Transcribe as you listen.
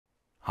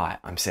Hi,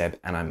 I'm Seb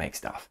and I make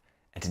stuff.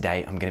 And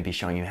today I'm going to be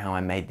showing you how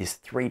I made this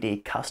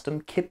 3D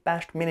custom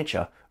kit-bashed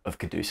miniature of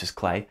Caduceus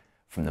Clay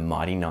from the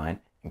Mighty Nein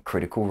and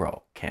Critical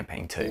Role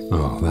Campaign 2.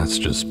 Oh, that's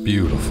just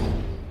beautiful.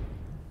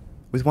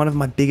 With one of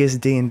my biggest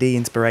D&D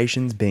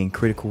inspirations being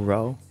Critical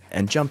Role,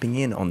 and jumping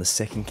in on the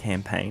second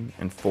campaign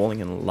and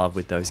falling in love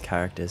with those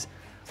characters,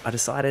 I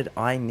decided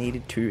I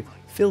needed to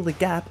fill the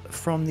gap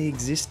from the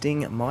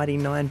existing Mighty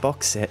Nein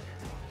box set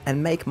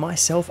and make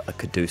myself a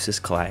Caduceus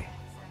Clay.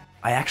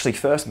 I actually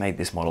first made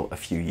this model a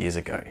few years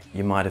ago.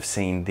 You might have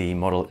seen the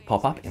model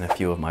pop up in a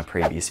few of my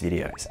previous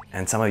videos,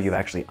 and some of you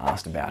actually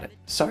asked about it.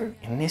 So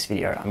in this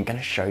video, I'm going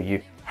to show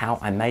you how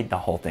I made the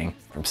whole thing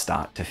from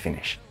start to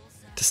finish.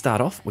 To start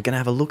off, we're going to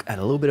have a look at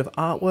a little bit of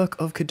artwork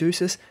of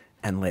Caduceus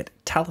and let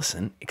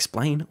Taliesin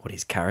explain what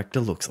his character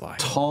looks like.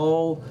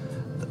 Tall,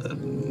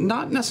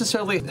 not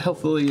necessarily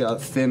healthily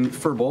thin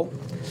furball,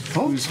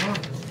 who's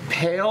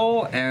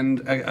pale and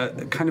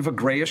a kind of a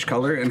grayish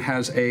color and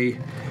has a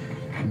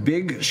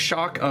big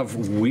shock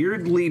of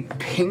weirdly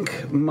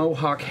pink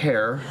mohawk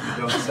hair.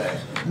 You don't say.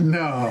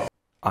 No.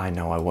 I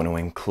know I want to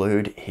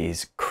include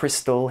his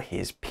crystal,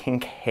 his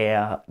pink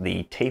hair,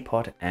 the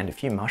teapot, and a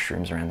few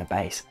mushrooms around the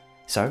base.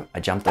 So I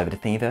jumped over to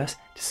Thingiverse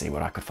to see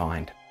what I could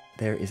find.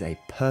 There is a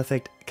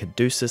perfect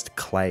Caduceus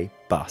Clay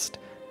bust.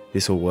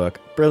 This will work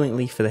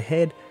brilliantly for the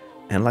head,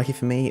 and lucky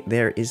for me,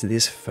 there is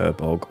this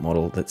Furbolg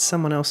model that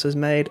someone else has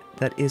made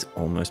that is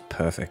almost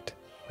perfect.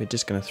 We're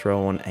just going to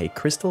throw on a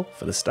crystal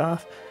for the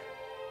staff,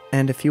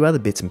 and a few other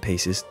bits and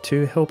pieces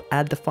to help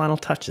add the final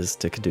touches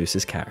to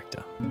Caduceus'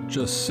 character.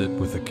 Just sit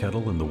with the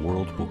kettle and the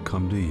world will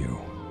come to you.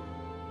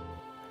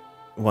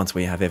 Once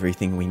we have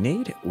everything we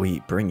need, we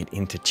bring it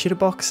into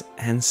Chitterbox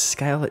and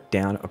scale it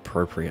down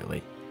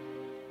appropriately.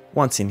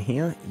 Once in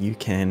here, you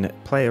can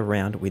play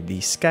around with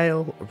the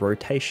scale,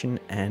 rotation,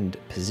 and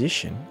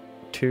position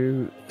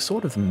to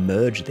sort of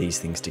merge these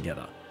things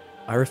together.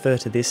 I refer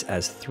to this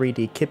as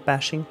 3D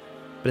kitbashing,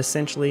 but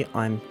essentially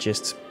I'm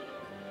just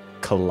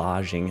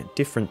collaging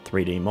different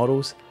 3D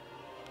models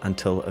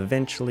until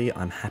eventually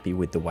I'm happy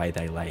with the way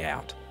they lay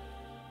out.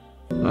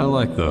 I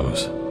like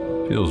those.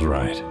 Feels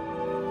right.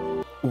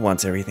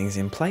 Once everything's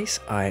in place,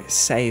 I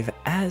save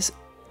as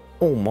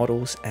all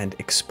models and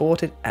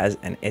export it as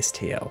an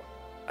STL.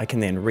 I can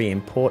then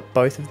re-import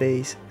both of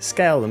these,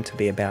 scale them to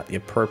be about the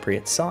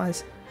appropriate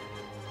size,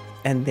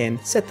 and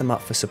then set them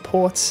up for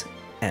supports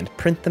and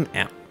print them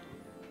out.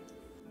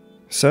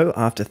 So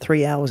after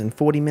 3 hours and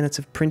 40 minutes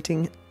of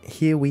printing,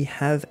 here we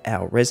have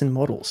our resin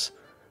models.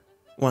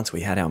 Once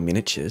we had our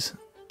miniatures,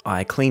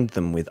 I cleaned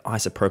them with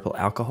isopropyl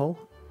alcohol,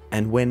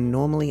 and when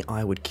normally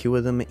I would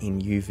cure them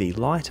in UV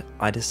light,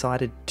 I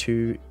decided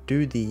to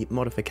do the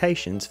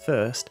modifications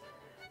first,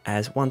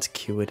 as once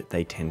cured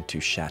they tend to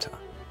shatter,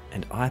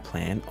 and I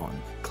plan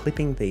on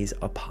clipping these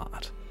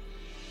apart.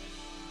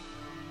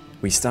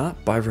 We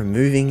start by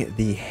removing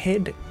the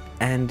head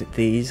and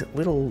these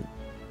little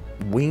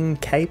wing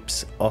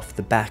capes off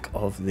the back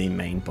of the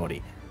main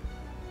body,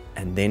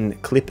 and then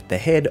clip the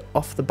head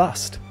off the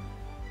bust.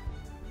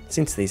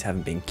 Since these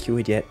haven't been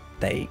cured yet,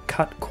 they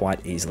cut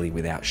quite easily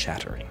without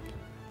shattering.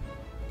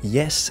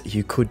 Yes,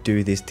 you could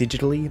do this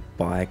digitally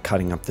by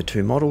cutting up the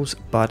two models,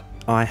 but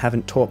I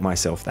haven't taught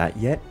myself that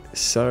yet,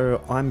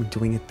 so I'm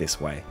doing it this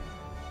way.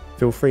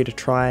 Feel free to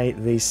try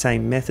these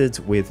same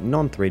methods with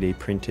non-3D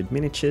printed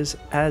miniatures,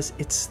 as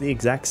it's the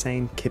exact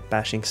same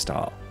kitbashing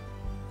style.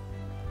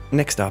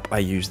 Next up, I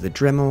use the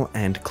Dremel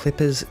and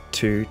clippers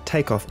to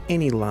take off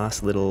any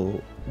last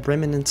little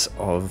remnants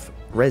of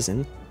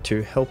resin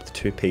to help the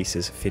two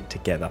pieces fit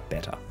together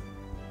better.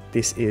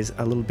 This is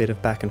a little bit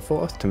of back and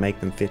forth to make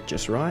them fit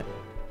just right,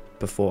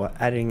 before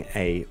adding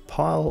a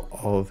pile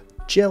of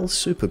gel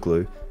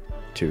superglue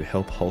to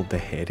help hold the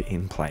head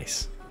in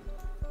place.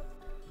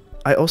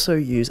 I also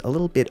use a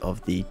little bit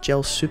of the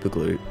gel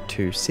superglue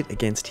to sit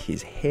against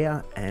his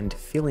hair and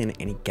fill in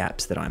any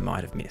gaps that I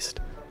might have missed,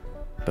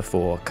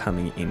 before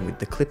coming in with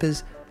the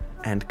clippers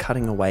and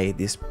cutting away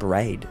this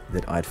braid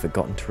that I'd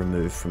forgotten to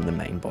remove from the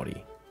main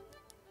body.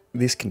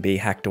 This can be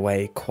hacked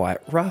away quite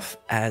rough,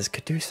 as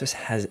Caduceus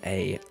has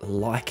a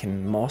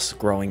lichen moss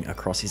growing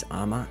across his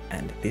armor,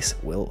 and this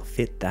will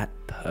fit that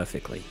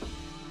perfectly.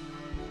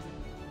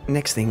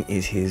 Next thing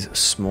is his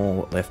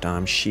small left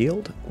arm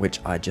shield, which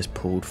I just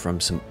pulled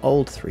from some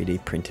old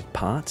 3D printed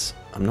parts.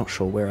 I'm not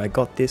sure where I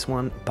got this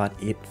one, but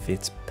it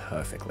fits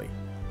perfectly.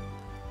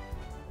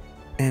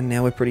 And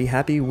now we're pretty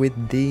happy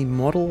with the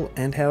model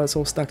and how it's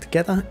all stuck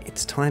together.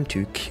 It's time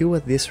to cure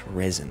this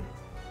resin.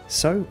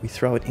 So we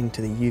throw it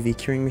into the UV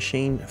curing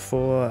machine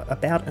for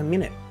about a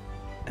minute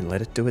and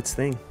let it do its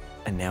thing.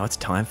 And now it's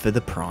time for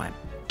the prime.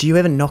 Do you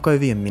ever knock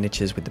over your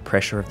miniatures with the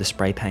pressure of the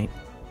spray paint?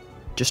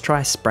 Just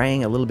try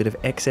spraying a little bit of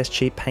excess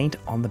cheap paint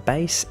on the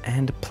base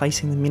and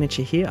placing the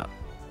miniature here.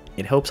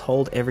 It helps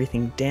hold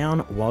everything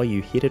down while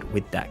you hit it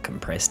with that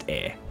compressed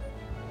air.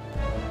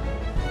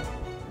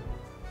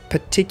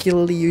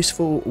 Particularly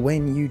useful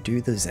when you do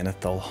the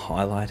zenithal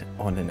highlight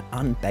on an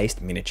unbased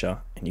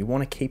miniature and you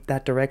want to keep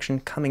that direction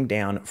coming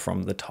down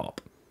from the top.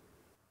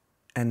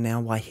 And now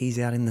while he's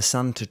out in the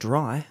sun to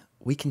dry,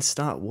 we can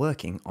start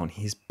working on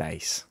his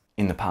base.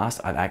 In the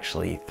past, I've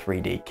actually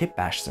 3D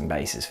kitbashed some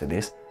bases for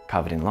this,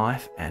 covered in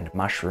life and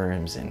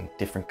mushrooms and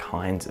different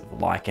kinds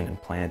of lichen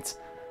and plants.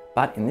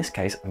 But in this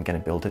case, I'm going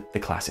to build it the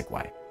classic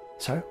way.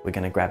 So we're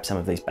going to grab some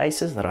of these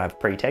bases that I've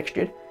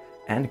pre-textured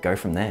and go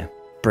from there,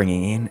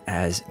 bringing in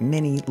as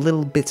many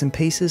little bits and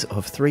pieces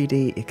of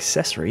 3D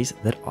accessories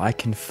that I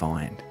can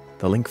find.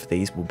 The link for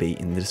these will be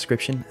in the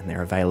description and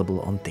they're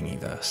available on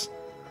Thingiverse.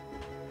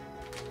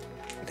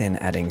 Then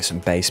adding some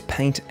base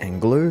paint and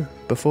glue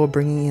before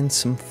bringing in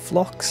some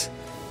flocks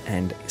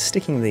and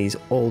sticking these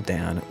all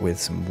down with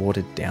some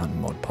watered down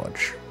Mod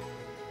Podge.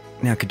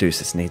 Now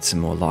Caduceus needs some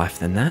more life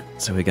than that,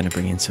 so we're going to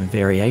bring in some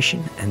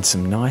variation and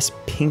some nice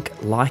pink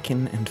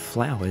lichen and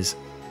flowers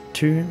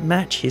to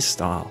match his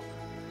style,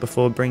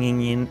 before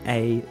bringing in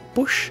a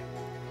bush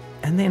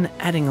and then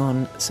adding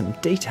on some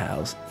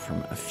details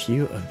from a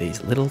few of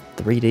these little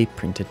 3D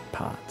printed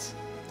parts.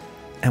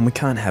 And we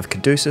can't have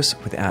Caduceus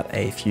without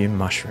a few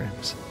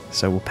mushrooms,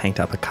 so we'll paint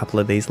up a couple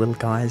of these little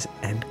guys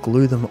and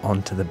glue them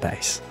onto the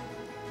base.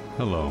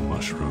 Hello,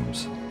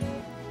 mushrooms.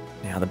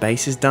 Now the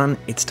base is done,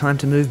 it's time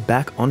to move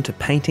back onto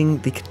painting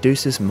the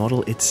Caduceus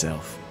model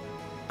itself.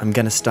 I'm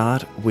going to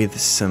start with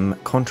some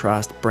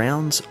contrast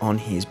browns on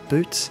his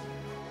boots,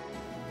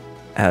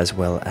 as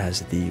well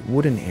as the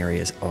wooden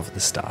areas of the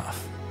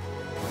staff.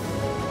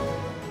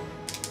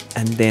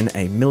 And then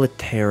a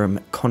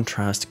militarum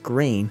contrast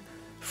green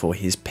for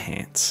his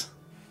pants.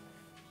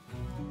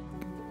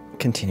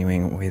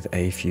 Continuing with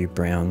a few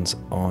browns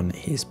on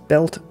his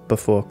belt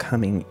before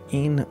coming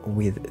in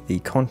with the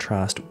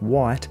contrast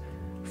white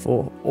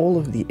for all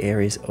of the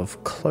areas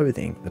of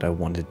clothing that I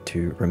wanted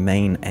to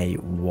remain a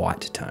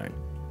white tone.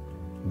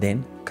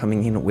 Then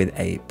coming in with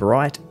a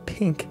bright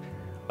pink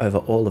over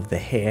all of the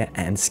hair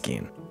and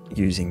skin,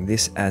 using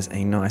this as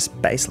a nice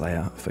base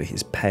layer for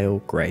his pale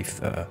grey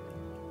fur.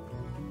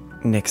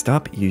 Next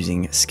up,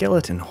 using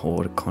Skeleton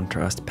Horde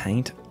contrast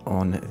paint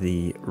on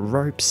the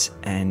ropes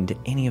and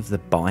any of the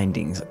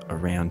bindings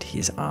around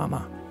his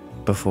armor,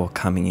 before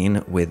coming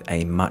in with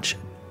a much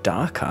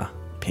darker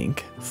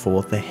pink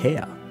for the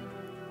hair.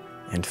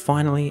 And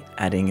finally,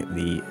 adding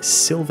the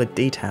silver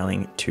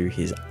detailing to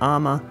his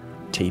armor,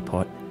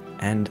 teapot,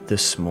 and the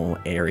small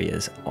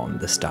areas on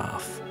the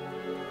staff.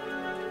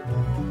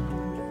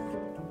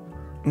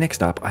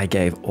 Next up, I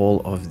gave all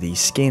of the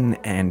skin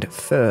and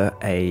fur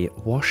a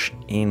wash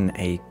in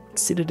a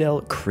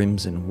Citadel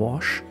Crimson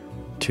wash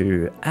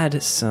to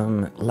add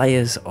some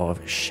layers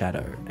of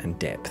shadow and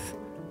depth,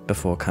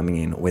 before coming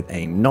in with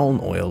a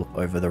Nuln oil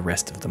over the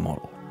rest of the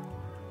model.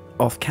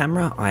 Off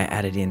camera, I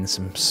added in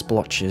some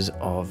splotches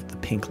of the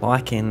pink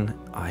lichen,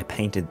 I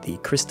painted the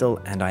crystal,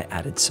 and I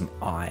added some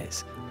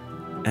eyes.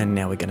 And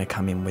now we're going to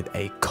come in with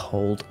a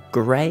cold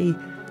grey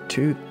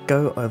to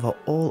go over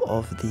all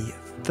of the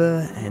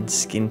fur and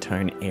skin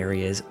tone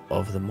areas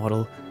of the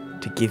model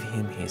to give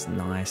him his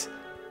nice,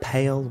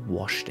 pale,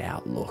 washed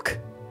out look.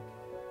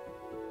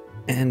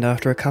 And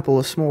after a couple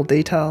of small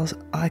details,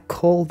 I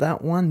call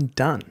that one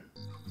done.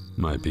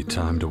 Might be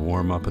time to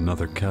warm up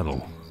another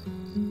kettle.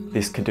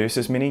 This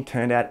Caduceus Mini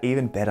turned out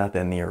even better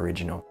than the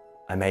original.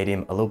 I made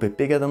him a little bit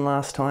bigger than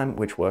last time,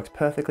 which works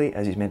perfectly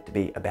as he's meant to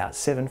be about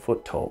 7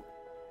 foot tall,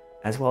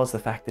 as well as the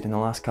fact that in the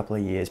last couple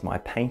of years my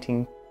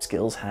painting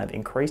skills have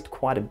increased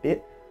quite a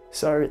bit,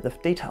 so the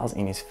details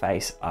in his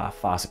face are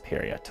far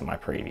superior to my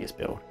previous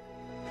build.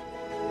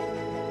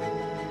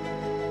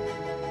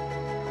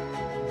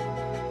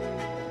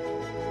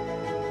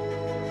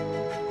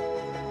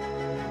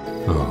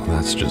 Oh,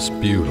 that's just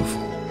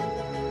beautiful.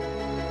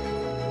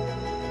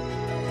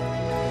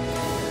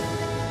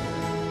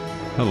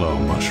 Hello,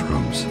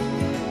 mushrooms.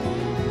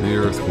 The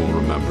earth will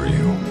remember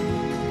you.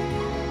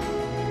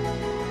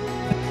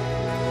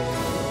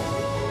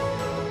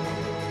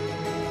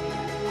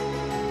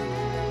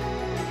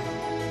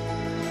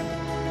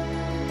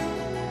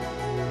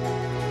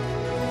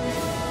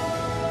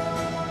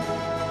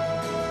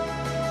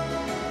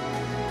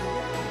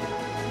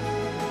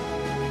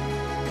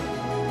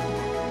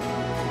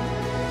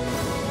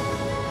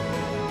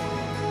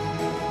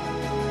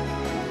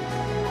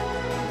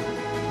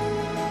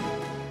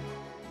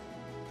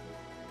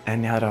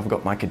 And now that I've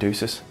got my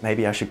Caduceus,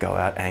 maybe I should go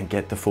out and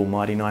get the full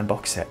Mighty Nein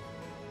box set.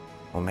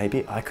 Or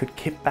maybe I could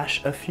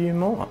kitbash a few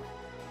more.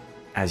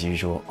 As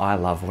usual, I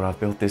love what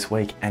I've built this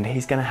week, and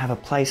he's going to have a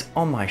place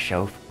on my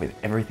shelf with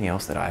everything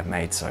else that I've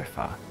made so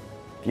far.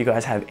 If you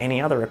guys have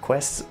any other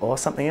requests or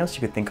something else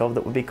you could think of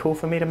that would be cool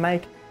for me to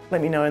make,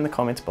 let me know in the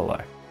comments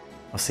below.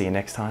 I'll see you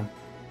next time,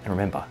 and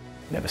remember,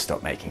 never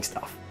stop making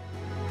stuff.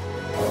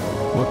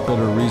 What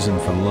better reason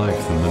for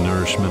life than the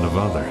nourishment of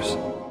others?